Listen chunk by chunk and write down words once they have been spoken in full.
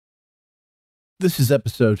This is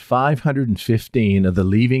episode 515 of the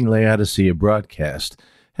Leaving Laodicea broadcast,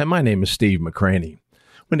 and my name is Steve McCraney.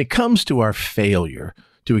 When it comes to our failure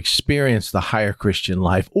to experience the higher Christian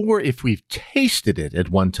life, or if we've tasted it at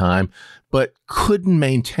one time but couldn't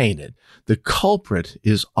maintain it, the culprit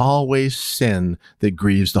is always sin that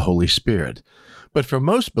grieves the Holy Spirit. But for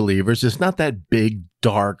most believers, it's not that big,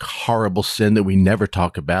 dark, horrible sin that we never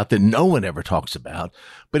talk about, that no one ever talks about,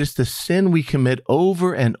 but it's the sin we commit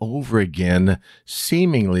over and over again,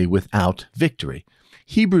 seemingly without victory.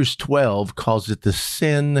 Hebrews 12 calls it the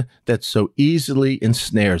sin that so easily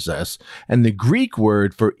ensnares us, and the Greek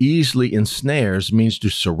word for easily ensnares means to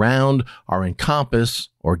surround or encompass,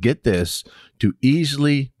 or get this, to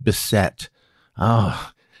easily beset.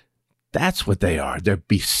 That's what they are. They're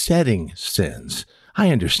besetting sins. I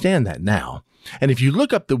understand that now. And if you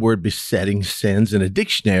look up the word besetting sins in a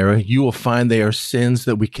dictionary, you will find they are sins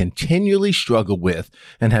that we continually struggle with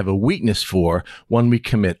and have a weakness for, one we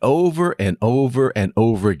commit over and over and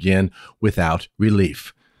over again without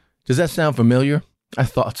relief. Does that sound familiar? I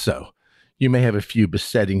thought so. You may have a few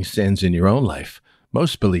besetting sins in your own life.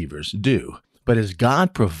 Most believers do. But has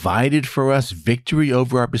God provided for us victory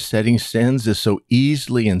over our besetting sins that so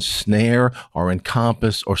easily ensnare or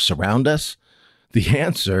encompass or surround us? The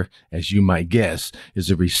answer, as you might guess,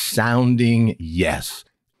 is a resounding yes.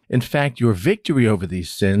 In fact, your victory over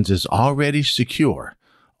these sins is already secure.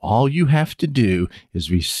 All you have to do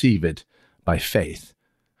is receive it by faith.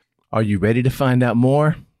 Are you ready to find out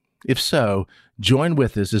more? If so, join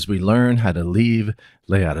with us as we learn how to leave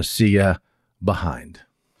Laodicea behind.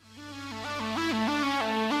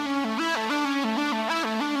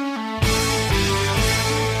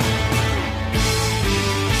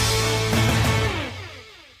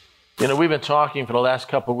 You know, we've been talking for the last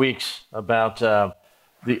couple of weeks about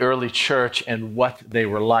the early church and what they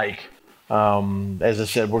were like. As I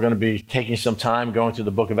said, we're going to be taking some time going through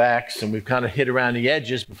the book of Acts, and we've kind of hit around the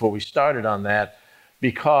edges before we started on that,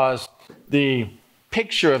 because the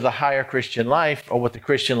picture of the higher Christian life, or what the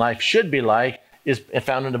Christian life should be like, is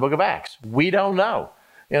found in the book of Acts. We don't know.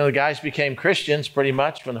 You know, the guys became Christians pretty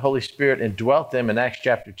much when the Holy Spirit indwelt them in Acts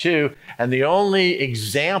chapter 2. And the only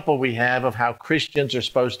example we have of how Christians are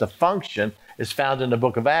supposed to function is found in the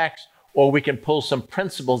book of Acts, or we can pull some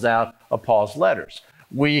principles out of Paul's letters.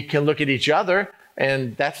 We can look at each other,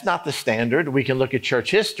 and that's not the standard. We can look at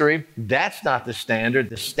church history. That's not the standard.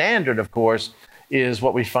 The standard, of course, is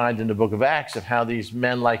what we find in the book of Acts of how these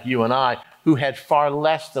men like you and I, who had far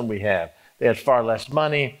less than we have. They had far less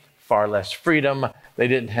money, far less freedom. They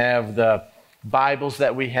didn't have the Bibles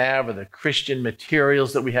that we have, or the Christian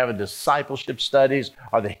materials that we have in discipleship studies,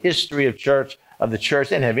 or the history of the church.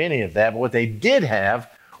 They didn't have any of that. But what they did have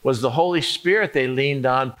was the Holy Spirit they leaned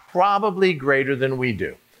on, probably greater than we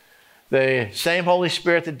do. The same Holy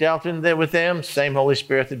Spirit that dealt with them, same Holy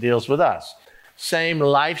Spirit that deals with us. Same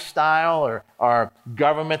lifestyle or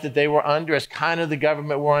government that they were under as kind of the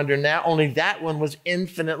government we're under now, only that one was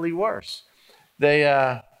infinitely worse. They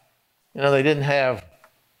didn't have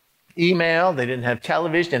email, they didn't have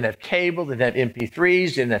television, they didn't have cable, they didn't have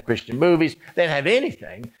MP3s, they didn't have Christian movies, they didn't have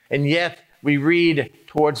anything. And yet we read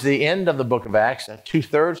towards the end of the book of Acts,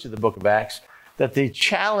 2/3 of the book of Acts, that the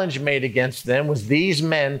challenge made against them was these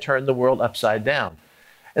men turned the world upside down.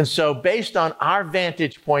 And so based on our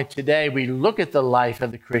vantage point today, we look at the life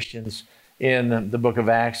of the Christians in the book of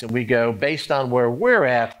Acts and we go, based on where we're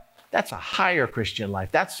at, that's a higher Christian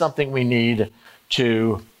life. That's something we need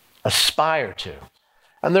to aspire to.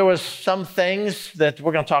 And there was some things that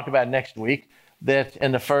we're going to talk about next week that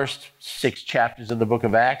in the first 6 chapters of the book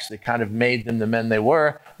of Acts, that kind of made them the men they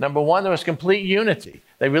were. Number one, there was complete unity.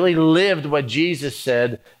 They really lived what Jesus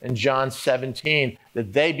said in John 17,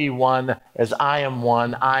 that they be one as I am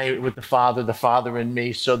one, I with the Father in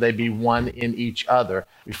me, so they be one in each other.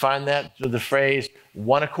 We find that through the phrase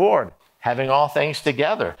one accord, having all things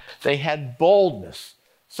together. They had boldness,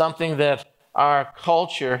 something that our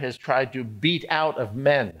culture has tried to beat out of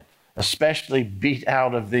men, especially beat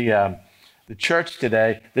out of the church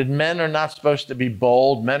today, that men are not supposed to be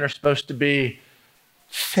bold. Men are supposed to be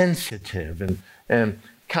sensitive and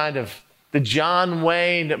kind of the John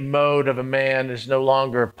Wayne mode of a man is no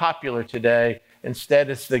longer popular today. Instead,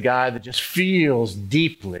 it's the guy that just feels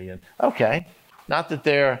deeply. And okay, not that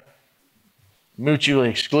they're mutually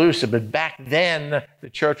exclusive, but back then the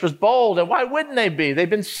church was bold, and why wouldn't they be? They've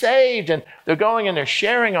been saved, and they're going and they're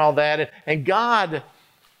sharing all that, and God,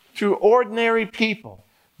 through ordinary people,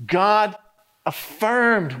 God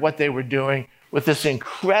affirmed what they were doing with this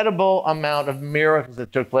incredible amount of miracles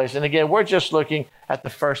that took place. And again, we're just looking at the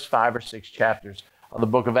first 5 or 6 chapters of the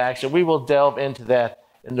book of Acts, and we will delve into that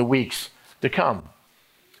in the weeks to come.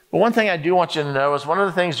 But one thing I do want you to know is one of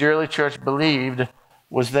the things the early church believed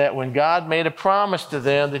was that when God made a promise to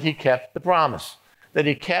them, that he kept the promise, that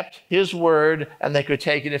he kept his word and they could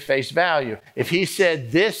take it at face value. If he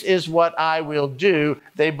said, this is what I will do,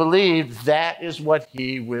 they believed that is what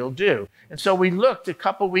he will do. And so we looked a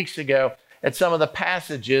couple weeks ago at some of the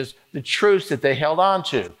passages, the truths that they held on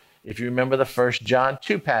to. If you remember the 1 John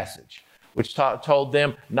 2 passage, which told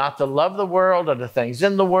them not to love the world or the things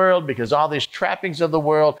in the world, because all these trappings of the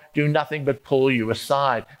world do nothing but pull you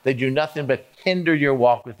aside. They do nothing but hinder your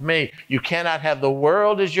walk with me. You cannot have the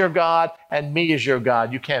world as your God and me as your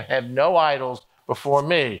God. You can't have no idols before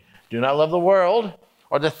me. Do not love the world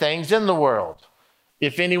or the things in the world.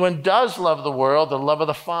 If anyone does love the world, the love of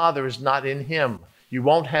the Father is not in him. You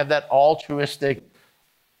won't have that altruistic,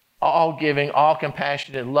 all-giving,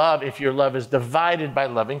 all-compassionate love if your love is divided by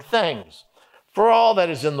loving things. For all that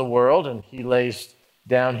is in the world, and he lays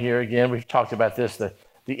down here again, we've talked about this,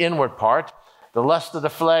 the inward part, the lust of the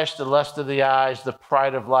flesh, the lust of the eyes, the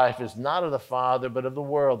pride of life is not of the Father, but of the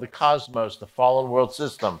world, the cosmos, the fallen world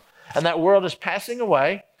system. And that world is passing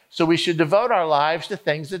away, so we should devote our lives to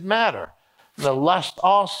things that matter. The lust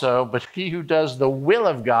also, but he who does the will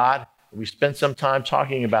of God, we spent some time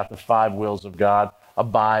talking about the 5 wills of God,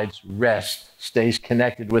 abides, rests, stays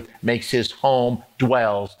connected with, makes his home,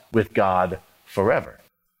 dwells with God forever.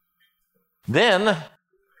 Then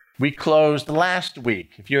we closed last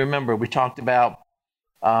week. If you remember, we talked about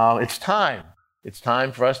it's time. It's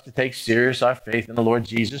time for us to take serious our faith in the Lord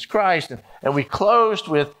Jesus Christ. And we closed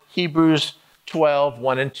with Hebrews 12,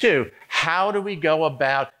 1 and 2. How do we go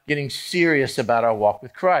about getting serious about our walk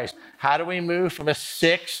with Christ? How do we move from a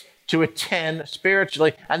 6 to a 10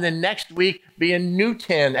 spiritually, and then next week be a new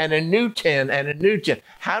 10 and a new 10 and a new 10?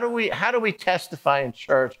 How do we testify in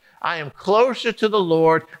church? I am closer to the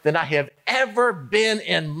Lord than I have ever been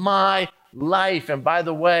in my life. And by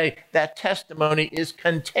the way, that testimony is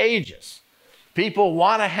contagious. People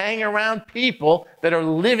want to hang around people that are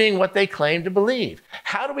living what they claim to believe.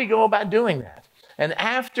 How do we go about doing that? And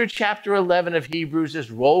after chapter 11 of Hebrews,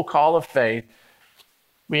 this roll call of faith,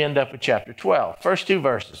 we end up with chapter 12, first 2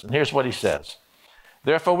 verses. And here's what he says.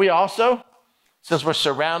 Therefore, we also, since we're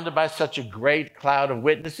surrounded by such a great cloud of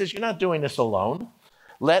witnesses, you're not doing this alone.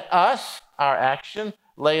 Let us, our action,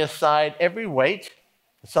 lay aside every weight,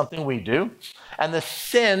 something we do, and the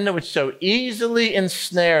sin which so easily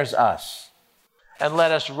ensnares us. And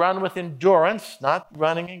let us run with endurance, not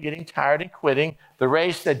running and getting tired and quitting, the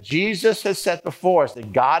race that Jesus has set before us,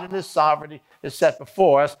 that God in his sovereignty has set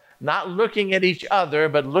before us, not looking at each other,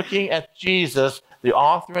 but looking at Jesus, the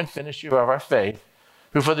author and finisher of our faith,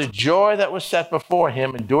 who for the joy that was set before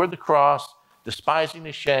him endured the cross, despising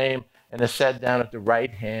the shame, and is sat down at the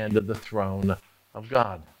right hand of the throne of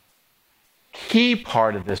God. Key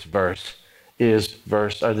part of this verse is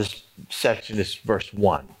this section is verse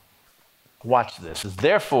 1. Watch this. It's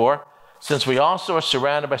therefore, since we also are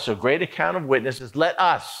surrounded by so great a count of witnesses, let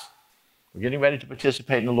us, we're getting ready to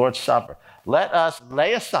participate in the Lord's Supper, let us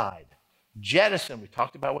lay aside, jettison, we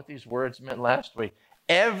talked about what these words meant last week,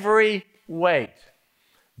 every weight.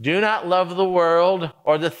 Do not love the world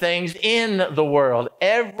or the things in the world.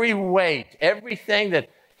 Every weight, everything that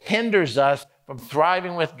hinders us from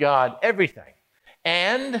thriving with God, everything.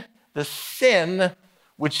 And the sin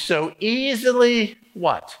which so easily,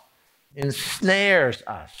 what? Ensnares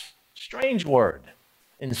us. Strange word.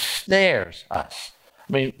 Ensnares us.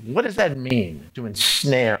 I mean, what does that mean, to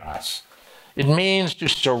ensnare us? It means to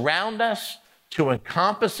surround us, to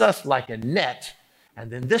encompass us like a net.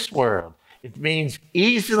 And in this word, it means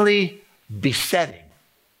easily besetting.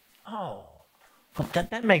 Oh, well,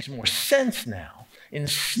 that makes more sense now.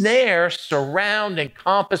 Ensnare, surround,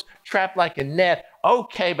 encompass, trap like a net.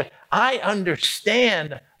 Okay, but I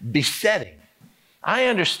understand besetting. I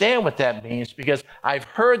understand what that means because I've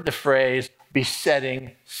heard the phrase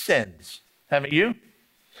besetting sins. Haven't you?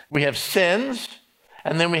 We have sins,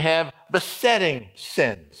 and then we have besetting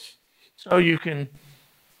sins. So you can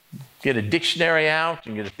get a dictionary out,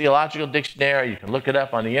 you can get a theological dictionary, you can look it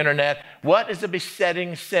up on the internet. What is a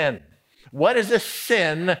besetting sin? What is a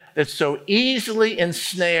sin that so easily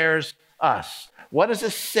ensnares us? What is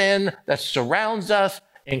a sin that surrounds us,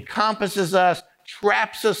 encompasses us,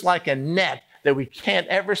 traps us like a net that we can't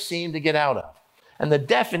ever seem to get out of? And the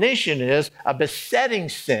definition is a besetting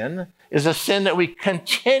sin is a sin that we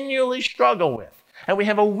continually struggle with and we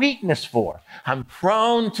have a weakness for. I'm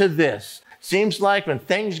prone to this. Seems like when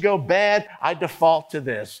things go bad, I default to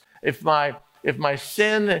this. If my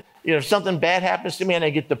sin, if something bad happens to me and I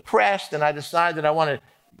get depressed and I decide that I want to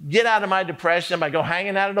get out of my depression by go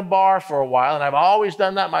hanging out at a bar for a while, and I've always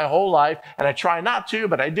done that my whole life, and I try not to,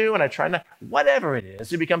 but I do, and I try not. Whatever it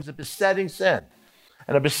is, it becomes a besetting sin.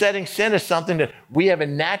 And a besetting sin is something that we have a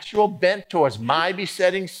natural bent towards. My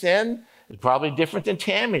besetting sin is probably different than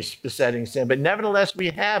Tammy's besetting sin, but nevertheless, we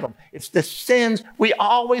have them. It's the sins we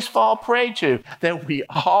always fall prey to, that we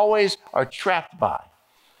always are trapped by.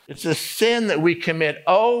 It's a sin that we commit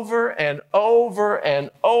over and over and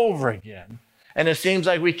over again, and it seems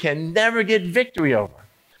like we can never get victory over.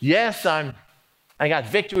 Yes, I got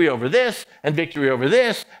victory over this, and victory over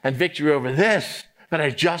this, and victory over this, but I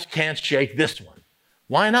just can't shake this one.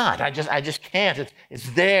 Why not? I just can't. It's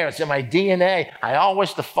there. It's in my DNA. I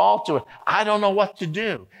always default to it. I don't know what to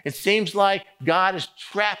do. It seems like God has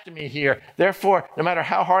trapped me here. Therefore, no matter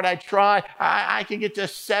how hard I try, I can get to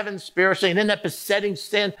 7 spiritually. And then that besetting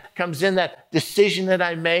sin comes in, that decision that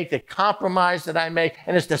I make, the compromise that I make.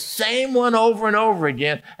 And it's the same one over and over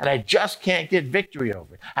again. And I just can't get victory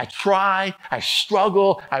over it. I try, I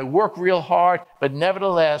struggle, I work real hard, but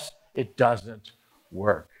nevertheless, it doesn't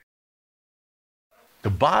work. The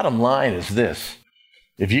bottom line is this: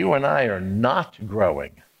 if you and I are not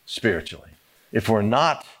growing spiritually, if we're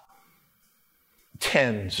not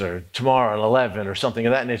 10s or tomorrow an 11 or something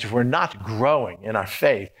of that nature, if we're not growing in our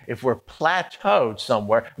faith, if we're plateaued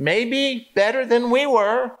somewhere, maybe better than we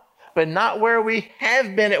were, but not where we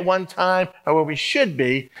have been at one time or where we should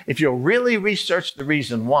be, if you'll really research the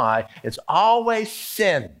reason why, it's always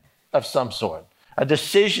sin of some sort. A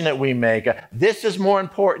decision that we make. This is more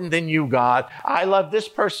important than you, God. I love this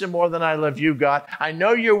person more than I love you, God. I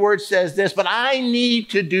know your word says this, but I need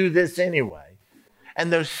to do this anyway.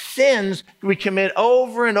 And those sins we commit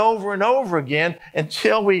over and over and over again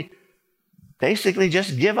until we basically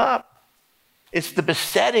just give up. It's the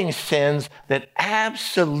besetting sins that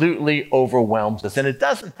absolutely overwhelms us. And it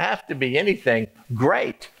doesn't have to be anything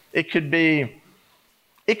great. It could be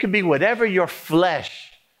whatever your flesh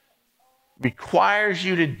requires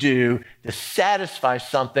you to do to satisfy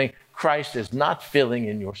something Christ is not filling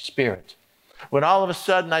in your spirit. When all of a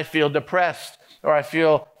sudden I feel depressed, or I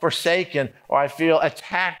feel forsaken, or I feel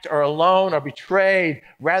attacked or alone or betrayed,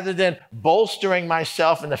 rather than bolstering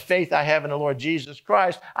myself in the faith I have in the Lord Jesus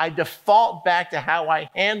Christ, I default back to how I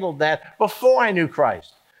handled that before I knew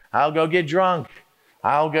Christ. I'll go get drunk.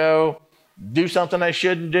 I'll go do something I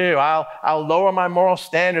shouldn't do. I'll lower my moral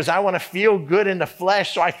standards. I want to feel good in the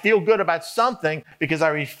flesh, so I feel good about something because I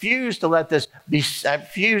refuse to let the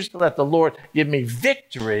Lord give me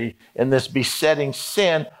victory in this besetting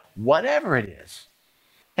sin, whatever it is.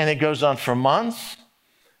 And it goes on for months,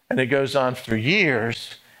 and it goes on for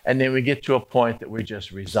years, and then we get to a point that we just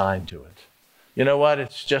resign to it. You know what?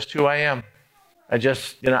 It's just who I am.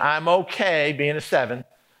 I'm okay being a 7.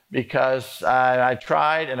 Because I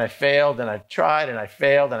tried and I failed and I tried and I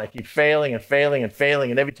failed and I keep failing and failing and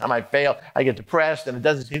failing. And every time I fail, I get depressed and it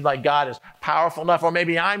doesn't seem like God is powerful enough, or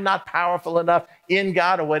maybe I'm not powerful enough in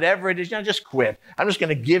God, or whatever it is. Just quit. I'm just going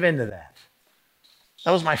to give into that.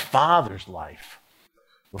 That was my father's life.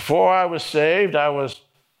 Before I was saved, I was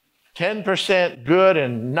 10% good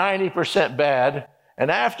and 90% bad. And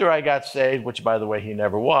after I got saved, which, by the way, he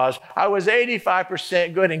never was, I was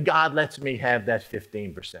 85% good, and God lets me have that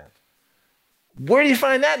 15%. Where do you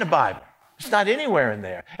find that in the Bible? It's not anywhere in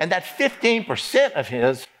there. And that 15% of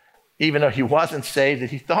his, even though he wasn't saved, that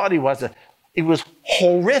he thought he was, it was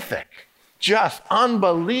horrific, just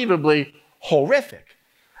unbelievably horrific.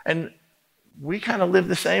 And we kind of live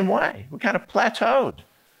the same way. We kind of plateaued,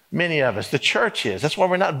 many of us. The church is. That's why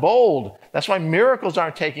we're not bold. That's why miracles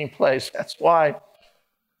aren't taking place. That's why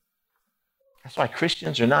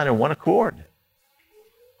Christians are not in one accord.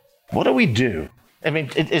 What do we do? I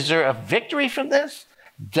mean, is there a victory from this?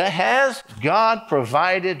 Has God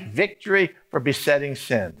provided victory for besetting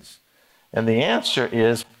sins? And the answer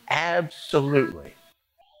is absolutely.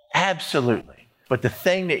 Absolutely. But the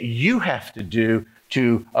thing that you have to do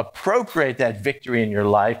to appropriate that victory in your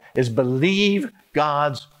life is believe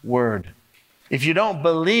God's word. If you don't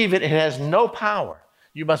believe it, it has no power.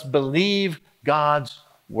 You must believe God's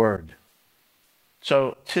word.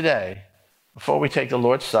 So today, before we take the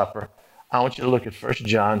Lord's Supper, I want you to look at 1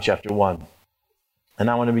 John chapter 1. And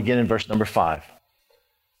I want to begin in verse number 5.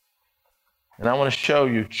 And I want to show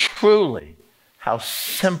you truly how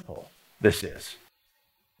simple this is.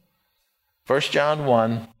 1 John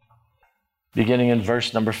 1, beginning in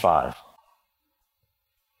verse number 5.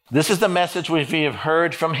 This is the message which we have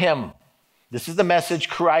heard from him. This is the message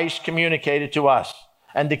Christ communicated to us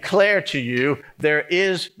and declared to you. There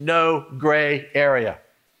is no gray area.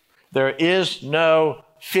 There is no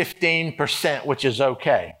 15%, which is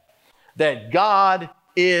okay. That God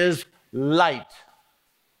is light.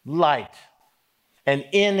 light. And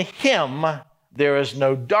in him there is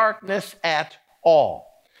no darkness at all.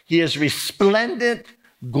 He is resplendent,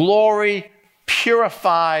 glory,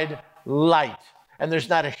 purified light. And there's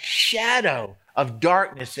not a shadow of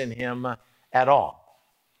darkness in him at all.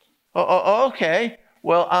 Okay.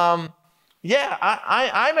 Well, I'm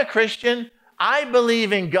a Christian. I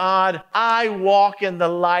believe in God. I walk in the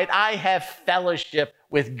light. I have fellowship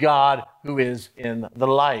with God who is in the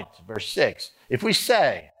light. Verse 6. If we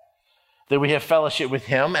say that we have fellowship with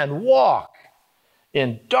him and walk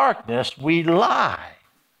in darkness, we lie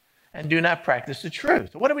and do not practice the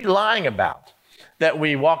truth. What are we lying about? That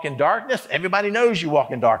we walk in darkness? Everybody knows you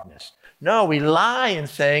walk in darkness. No, we lie in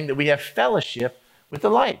saying that we have fellowship with the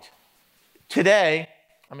light. Today,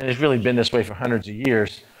 it's really been this way for hundreds of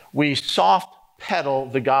years, we soft pedal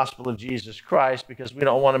the gospel of Jesus Christ because we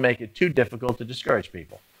don't want to make it too difficult to discourage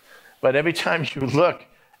people. But every time you look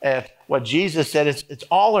at what Jesus said, it's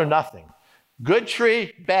all or nothing. Good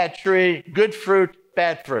tree, good fruit,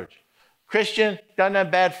 bad fruit. Christian doesn't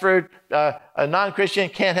have bad fruit. A non-Christian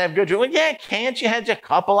can't have good fruit. Well, yeah, can't you have just a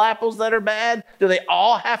couple apples that are bad? Do they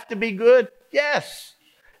all have to be good? Yes.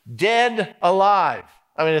 Dead, alive.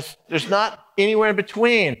 There's not anywhere in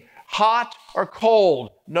between. Hot or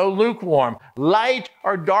cold, no lukewarm. Light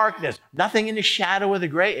or darkness, nothing in the shadow of the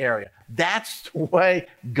gray area. That's the way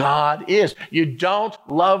God is. You don't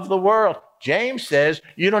love the world. James says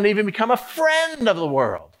you don't even become a friend of the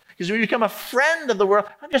world. Because when you become a friend of the world,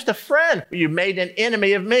 I'm just a friend. You made an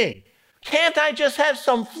enemy of me. Can't I just have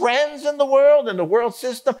some friends in the world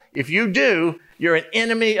system? If you do, you're an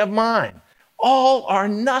enemy of mine. All or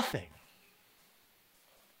nothing.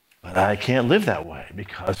 But I can't live that way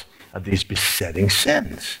because of these besetting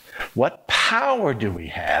sins. What power do we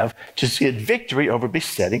have to get victory over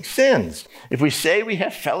besetting sins? If we say we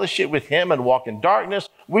have fellowship with him and walk in darkness,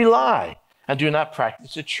 we lie and do not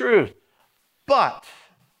practice the truth. But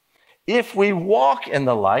if we walk in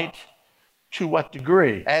the light, to what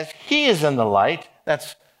degree? As he is in the light,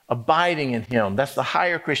 that's abiding in him. That's the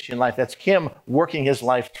higher Christian life. That's him working his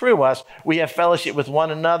life through us. We have fellowship with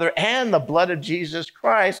one another, and the blood of Jesus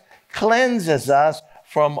Christ cleanses us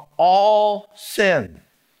from all sin.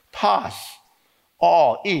 Pas,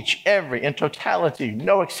 all, each, every, in totality,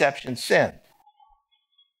 no exception, sin.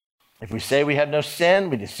 If we say we have no sin,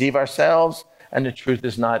 we deceive ourselves, and the truth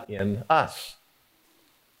is not in us.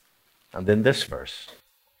 And then this verse.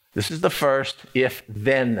 This is the first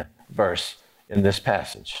if-then verse in this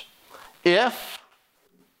passage. If,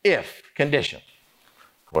 condition.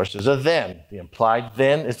 Of course, there's a then. The implied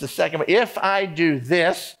then is the second one. If I do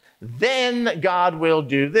this, then God will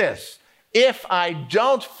do this. If I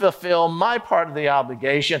don't fulfill my part of the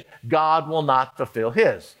obligation, God will not fulfill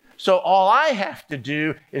his. So all I have to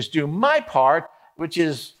do is do my part, which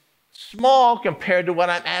is small compared to what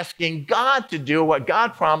I'm asking God to do, what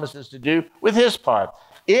God promises to do with his part.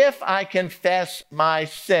 If I confess my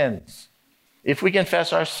sins, if we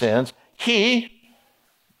confess our sins, he,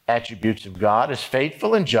 attributes of God, is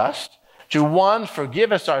faithful and just to, one,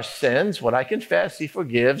 forgive us our sins. What I confess, he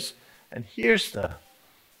forgives. And here's the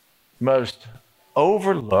most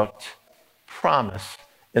overlooked promise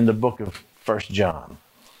in the book of 1 John.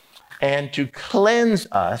 And to cleanse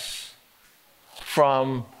us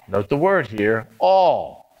from, note the word here,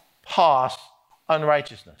 all past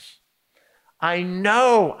unrighteousness. I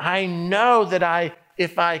know that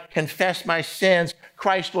if I confess my sins,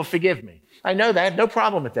 Christ will forgive me. I know that, no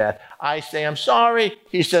problem with that. I say I'm sorry,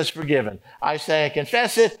 he says forgiven. I say I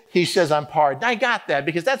confess it, he says I'm pardoned. I got that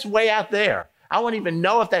because that's way out there. I won't even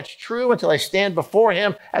know if that's true until I stand before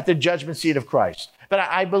him at the judgment seat of Christ. But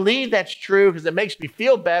I believe that's true because it makes me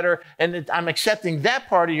feel better, and I'm accepting that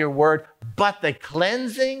part of your word. But the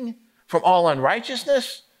cleansing from all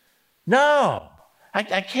unrighteousness? No, I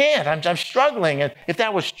can't. I'm struggling. And if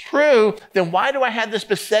that was true, then why do I have this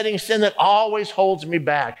besetting sin that always holds me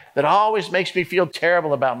back, that always makes me feel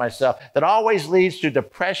terrible about myself, that always leads to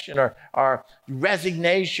depression or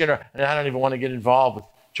resignation, and I don't even want to get involved with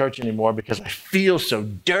church anymore because I feel so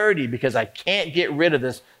dirty because I can't get rid of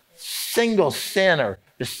this single sin or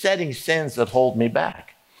besetting sins that hold me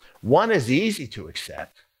back. One is easy to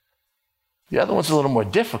accept. The other one's a little more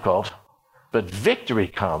difficult, but victory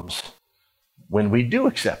comes when we do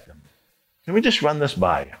accept them. Can we just run this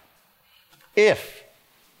by you? If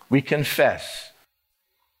we confess,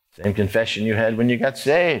 same confession you had when you got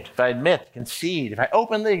saved, if I admit, concede, if I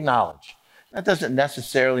openly acknowledge, that doesn't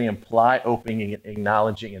necessarily imply openly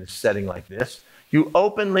acknowledging in a setting like this. You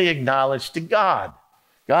openly acknowledge to God,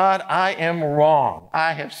 God, I am wrong.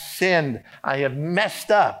 I have sinned. I have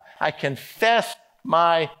messed up. I confess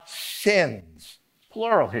my sins.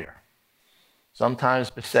 Plural here. Sometimes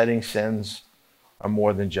besetting sins are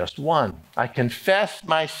more than just one. I confess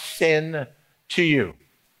my sin to you,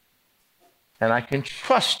 and I can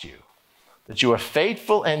trust you that you are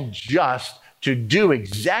faithful and just to do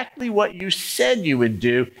exactly what you said you would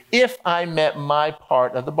do if I met my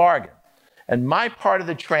part of the bargain. And my part of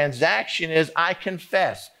the transaction is I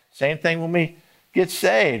confess. Same thing when we get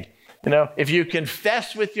saved. If you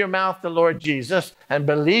confess with your mouth the Lord Jesus and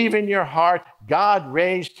believe in your heart God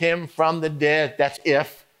raised him from the dead, that's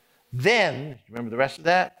if, then, remember the rest of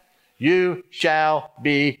that? You shall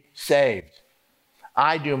be saved.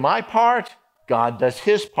 I do my part, God does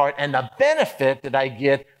his part, and the benefit that I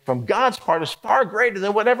get from God's part is far greater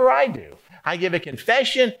than whatever I do. I give a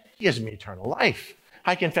confession, he gives me eternal life.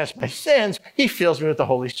 I confess my sins, he fills me with the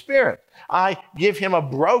Holy Spirit. I give him a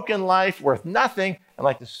broken life worth nothing, and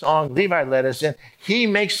like the song Levi led us in, he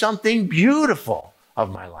makes something beautiful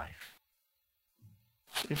of my life.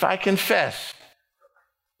 If I confess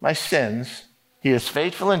my sins, he is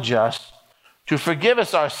faithful and just to forgive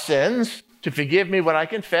us our sins, to forgive me what I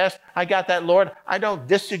confess. I got that, Lord. I don't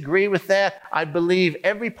disagree with that. I believe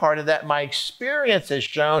every part of that. My experience has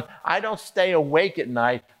shown I don't stay awake at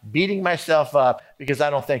night beating myself up because I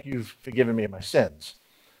don't think you've forgiven me of my sins.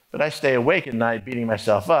 But I stay awake at night beating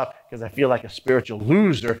myself up because I feel like a spiritual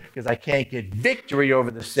loser because I can't get victory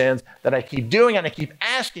over the sins that I keep doing, and I keep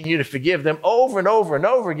asking you to forgive them over and over and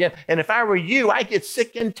over again. And if I were you, I get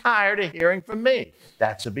sick and tired of hearing from me.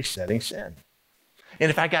 That's a besetting sin. And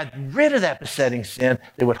if I got rid of that besetting sin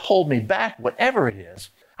that would hold me back, whatever it is,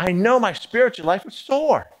 I know my spiritual life would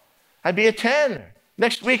soar. I'd be a 10.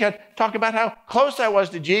 Next week, I'd talk about how close I was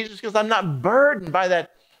to Jesus because I'm not burdened by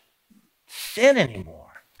that sin anymore.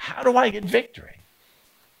 How do I get victory?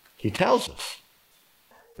 He tells us.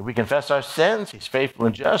 If we confess our sins, he's faithful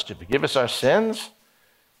and just to forgive us our sins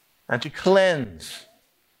and to cleanse.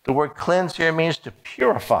 The word cleanse here means to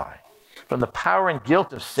purify from the power and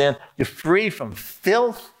guilt of sin, to free from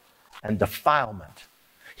filth and defilement.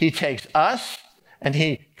 He takes us and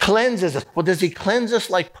he cleanses us. Well, does he cleanse us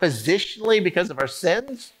like positionally because of our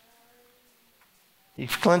sins? He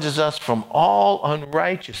cleanses us from all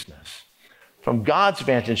unrighteousness. From God's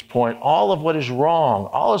vantage point, all of what is wrong,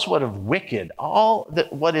 all of what is wicked, all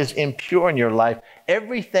that what is impure in your life,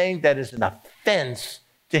 everything that is an offense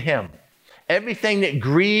to him, everything that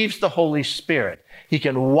grieves the Holy Spirit, he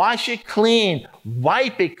can wash it clean,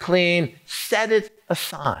 wipe it clean, set it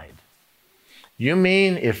aside. You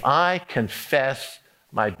mean if I confess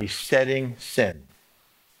my besetting sin,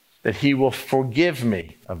 that he will forgive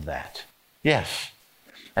me of that? Yes.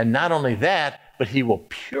 And not only that, but he will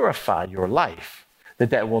purify your life,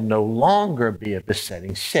 that will no longer be a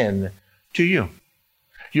besetting sin to you.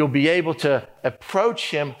 You'll be able to approach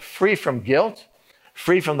him free from guilt,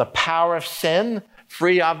 free from the power of sin,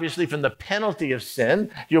 free obviously from the penalty of sin.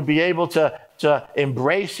 You'll be able to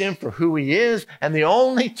embrace him for who he is. And the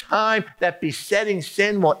only time that besetting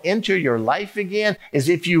sin will enter your life again is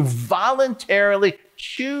if you voluntarily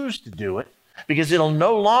choose to do it, because it'll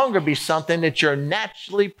no longer be something that you're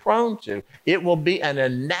naturally prone to. It will be an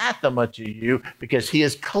anathema to you because he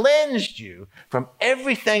has cleansed you from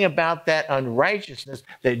everything about that unrighteousness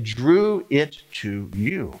that drew it to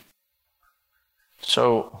you.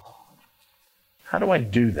 So, how do I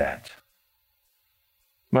do that?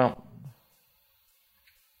 Well,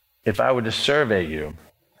 if I were to survey you,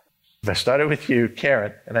 if I started with you,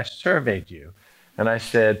 Karen, and I surveyed you, and I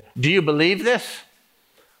said, do you believe this?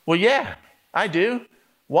 Well, yeah, I do.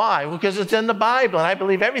 Why? Well, because it's in the Bible, and I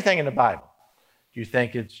believe everything in the Bible. Do you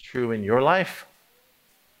think it's true in your life?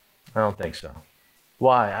 I don't think so.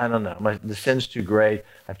 Why? I don't know. The sin's too great.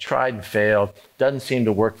 I've tried and failed. Doesn't seem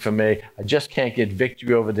to work for me. I just can't get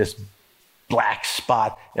victory over this black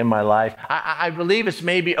spot in my life. I believe it's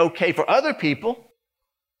maybe okay for other people,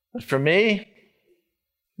 but for me,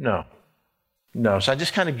 no. No. So I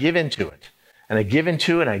just kind of give into it. And I give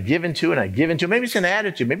into it, and I give into it, and I give into it. Maybe it's an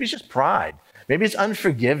attitude. Maybe it's just pride. Maybe it's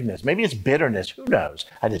unforgiveness. Maybe it's bitterness. Who knows?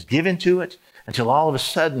 I just give into it until all of a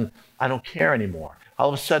sudden I don't care anymore. All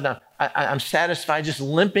of a sudden I'm satisfied just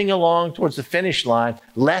limping along towards the finish line,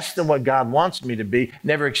 less than what God wants me to be,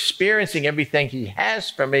 never experiencing everything he has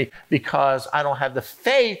for me because I don't have the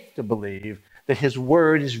faith to believe that his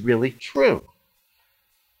word is really true.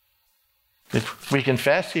 If we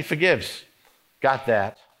confess, he forgives. Got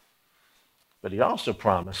that. But he also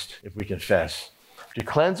promised, if we confess, to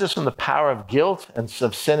cleanse us from the power of guilt and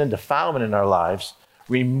of sin and defilement in our lives,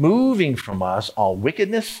 removing from us all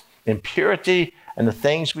wickedness, impurity, and the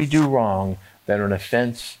things we do wrong that are an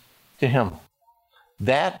offense to him.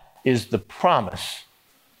 That is the promise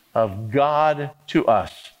of God to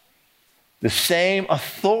us. The same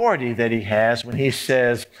authority that he has when he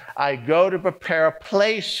says, I go to prepare a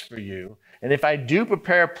place for you. And if I do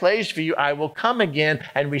prepare a place for you, I will come again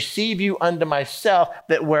and receive you unto myself,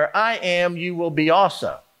 that where I am, you will be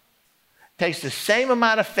also. It takes the same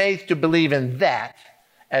amount of faith to believe in that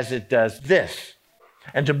as it does this.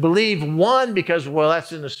 And to believe one because, well,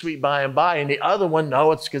 that's in the sweet by and by, and the other one,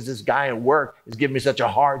 no, it's because this guy at work is giving me such a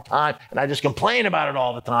hard time, and I just complain about it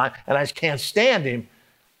all the time, and I just can't stand him.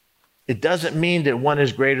 It doesn't mean that one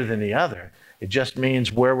is greater than the other. It just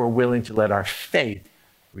means where we're willing to let our faith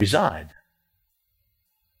reside.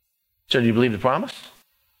 So do you believe the promise?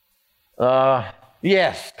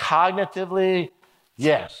 Yes. Cognitively,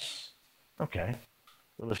 yes. Okay.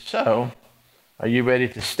 Well, if so, are you ready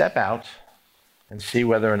to step out and see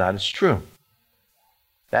whether or not it's true?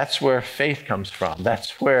 That's where faith comes from.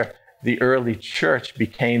 That's where the early church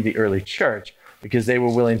became the early church, because they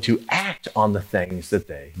were willing to act on the things that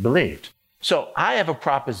they believed. So I have a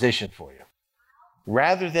proposition for you.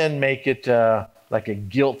 Rather than make it like a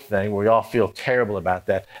guilt thing where we all feel terrible about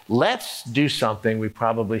that, let's do something we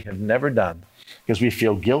probably have never done because we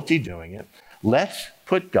feel guilty doing it. Let's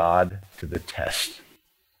put God to the test.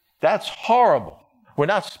 That's horrible. We're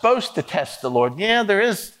not supposed to test the Lord. Yeah, there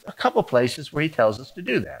is a couple places where he tells us to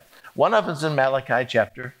do that. One of them is in Malachi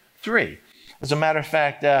chapter 3. As a matter of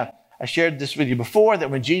fact, I shared this with you before, that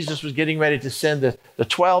when Jesus was getting ready to send the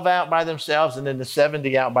 12 out by themselves and then the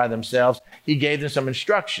 70 out by themselves, he gave them some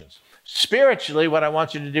instructions. Spiritually, what I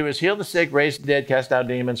want you to do is heal the sick, raise the dead, cast out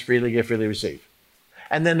demons, freely give, freely receive.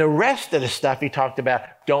 And then the rest of the stuff he talked about,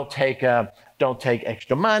 don't take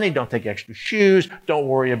extra money, don't take extra shoes, don't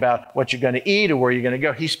worry about what you're going to eat or where you're going to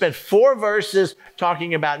go. He spent 4 verses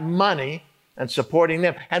talking about money and supporting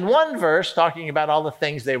them, and 1 verse talking about all the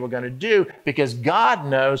things they were going to do, because God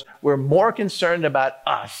knows we're more concerned about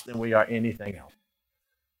us than we are anything else.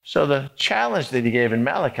 So the challenge that he gave in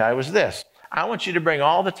Malachi was this: I want you to bring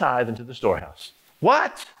all the tithe into the storehouse.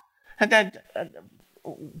 What?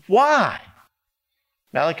 Why?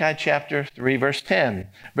 Malachi chapter 3, verse 10.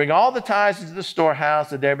 Bring all the tithes into the storehouse,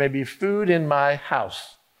 that there may be food in my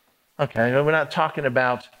house. Okay, we're not talking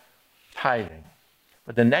about tithing.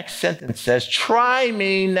 But the next sentence says, try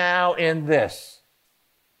me now in this,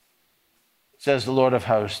 says the Lord of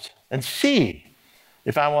hosts, and see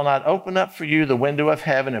if I will not open up for you the window of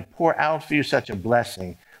heaven and pour out for you such a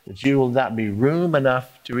blessing that you will not be room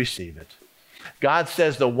enough to receive it. God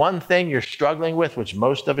says the one thing you're struggling with, which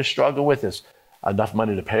most of us struggle with, is enough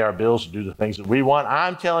money to pay our bills, to do the things that we want.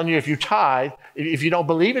 I'm telling you, if you tithe, if you don't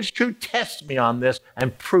believe it's true, test me on this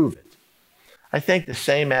and prove it. I think the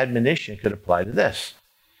same admonition could apply to this.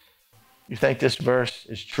 You think this verse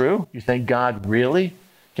is true? You think God really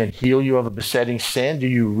can heal you of a besetting sin? Do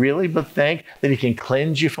you really think that he can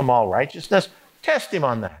cleanse you from all righteousness? Test him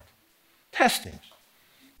on that. Test him.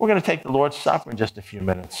 We're going to take the Lord's Supper in just a few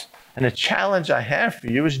minutes. And the challenge I have for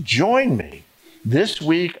you is join me this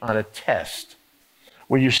week on a test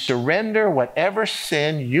where you surrender whatever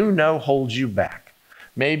sin you know holds you back.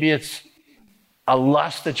 Maybe it's a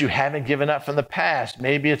lust that you haven't given up from the past.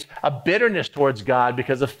 Maybe it's a bitterness towards God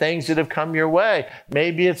because of things that have come your way.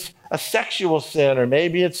 Maybe it's a sexual sin, or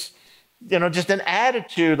maybe it's just an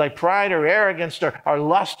attitude like pride or arrogance or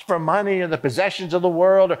lust for money or the possessions of the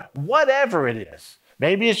world, or whatever it is.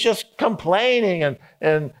 Maybe it's just complaining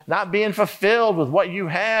and not being fulfilled with what you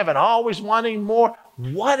have and always wanting more.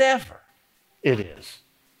 Whatever it is.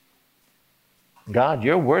 God,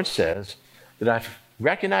 your word says that I've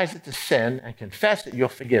recognized it to sin and confess that you'll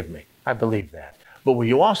forgive me. I believe that. But will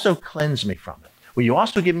you also cleanse me from it? Will you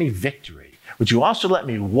also give me victory? Would you also let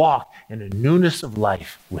me walk in a newness of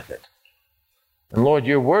life with it? And Lord,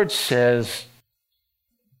 your word says,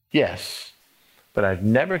 yes, but I've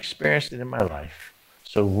never experienced it in my life.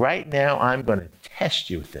 So right now, I'm going to test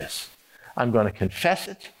you with this. I'm going to confess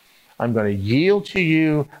it. I'm going to yield to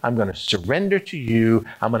you. I'm going to surrender to you.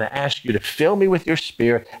 I'm going to ask you to fill me with your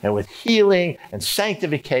Spirit and with healing and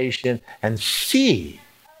sanctification, and see,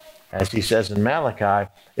 as he says in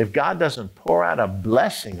Malachi, if God doesn't pour out a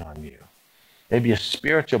blessing on you, maybe a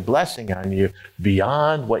spiritual blessing on you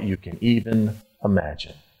beyond what you can even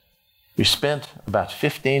imagine. We spent about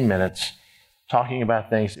 15 minutes talking about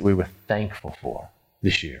things that we were thankful for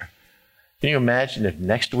this year. Can you imagine if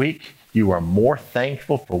next week you are more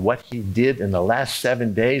thankful for what he did in the last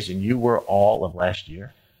 7 days than you were all of last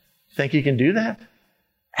year? Think he can do that?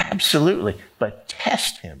 Absolutely. But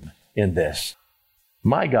test him in this.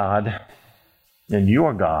 My God and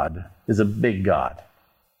your God is a big God.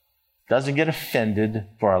 Doesn't get offended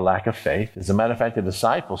for our lack of faith. As a matter of fact, the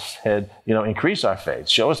disciples said, increase our faith.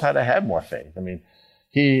 Show us how to have more faith. I mean,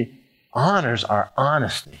 he honors our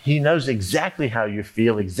honesty. He knows exactly how you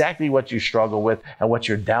feel, exactly what you struggle with, and what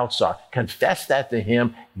your doubts are. Confess that to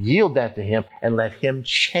him, yield that to him, and let him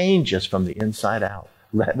change us from the inside out.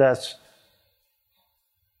 Let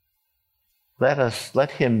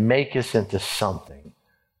him make us into something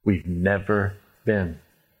we've never been.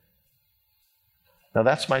 Now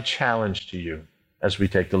that's my challenge to you as we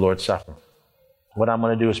take the Lord's Supper. What I'm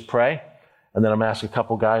going to do is pray, and then I'm going to ask a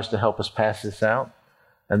couple guys to help us pass this out.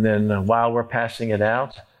 And then while we're passing it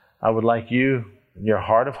out, I would like you, in your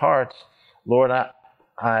heart of hearts, Lord, I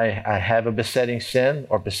have a besetting sin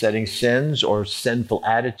or besetting sins or sinful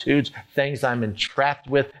attitudes, things I'm entrapped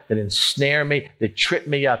with that ensnare me, that trip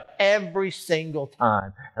me up every single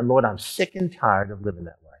time. And Lord, I'm sick and tired of living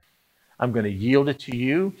that way. I'm going to yield it to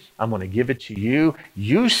you. I'm going to give it to you.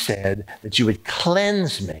 You said that you would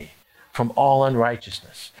cleanse me from all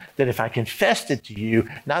unrighteousness. That if I confessed it to you,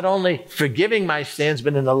 not only forgiving my sins,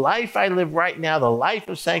 but in the life I live right now, the life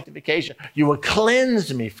of sanctification, you will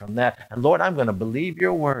cleanse me from that. And Lord, I'm going to believe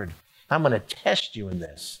your word. I'm going to test you in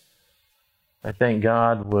this. I think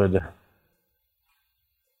God would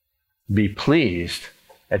be pleased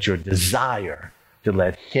at your desire to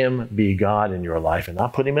let him be God in your life and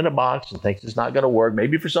not put him in a box and think it's not going to work,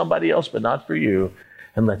 maybe for somebody else, but not for you.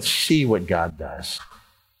 And let's see what God does.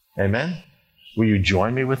 Amen? Will you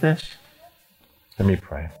join me with this? Let me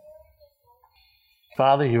pray.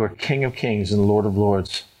 Father, you are King of Kings and Lord of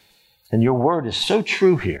Lords, and your word is so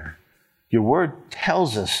true here. Your word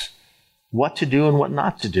tells us what to do and what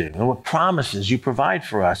not to do, and what promises you provide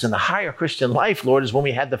for us. And the higher Christian life, Lord, is when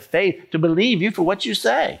we had the faith to believe you for what you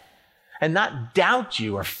say, and not doubt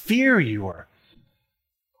you or fear you or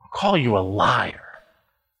call you a liar,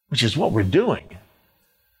 which is what we're doing.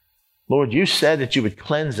 Lord, you said that you would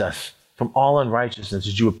cleanse us from all unrighteousness,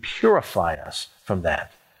 that you would purify us from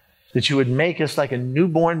that you would make us like a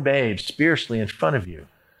newborn babe spiritually in front of you,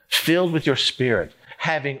 filled with your Spirit,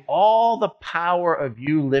 having all the power of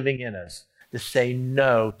you living in us to say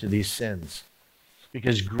no to these sins.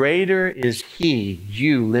 Because greater is he,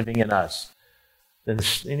 you living in us, than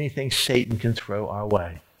anything Satan can throw our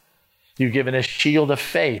way. You've given us shield of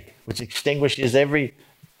faith, which extinguishes every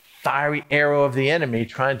fiery arrow of the enemy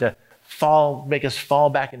trying to make us fall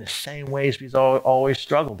back in the same ways we've always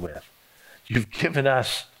struggled with. You've given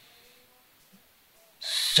us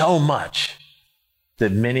so much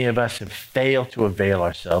that many of us have failed to avail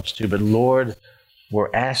ourselves to. But Lord,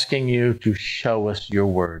 we're asking you to show us your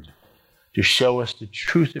word, to show us the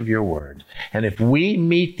truth of your word. And if we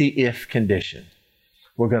meet the if condition,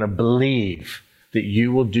 we're going to believe that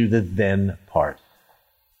you will do the then part.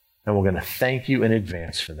 And we're going to thank you in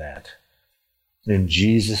advance for that. In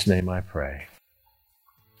Jesus' name I pray.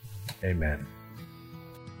 Amen.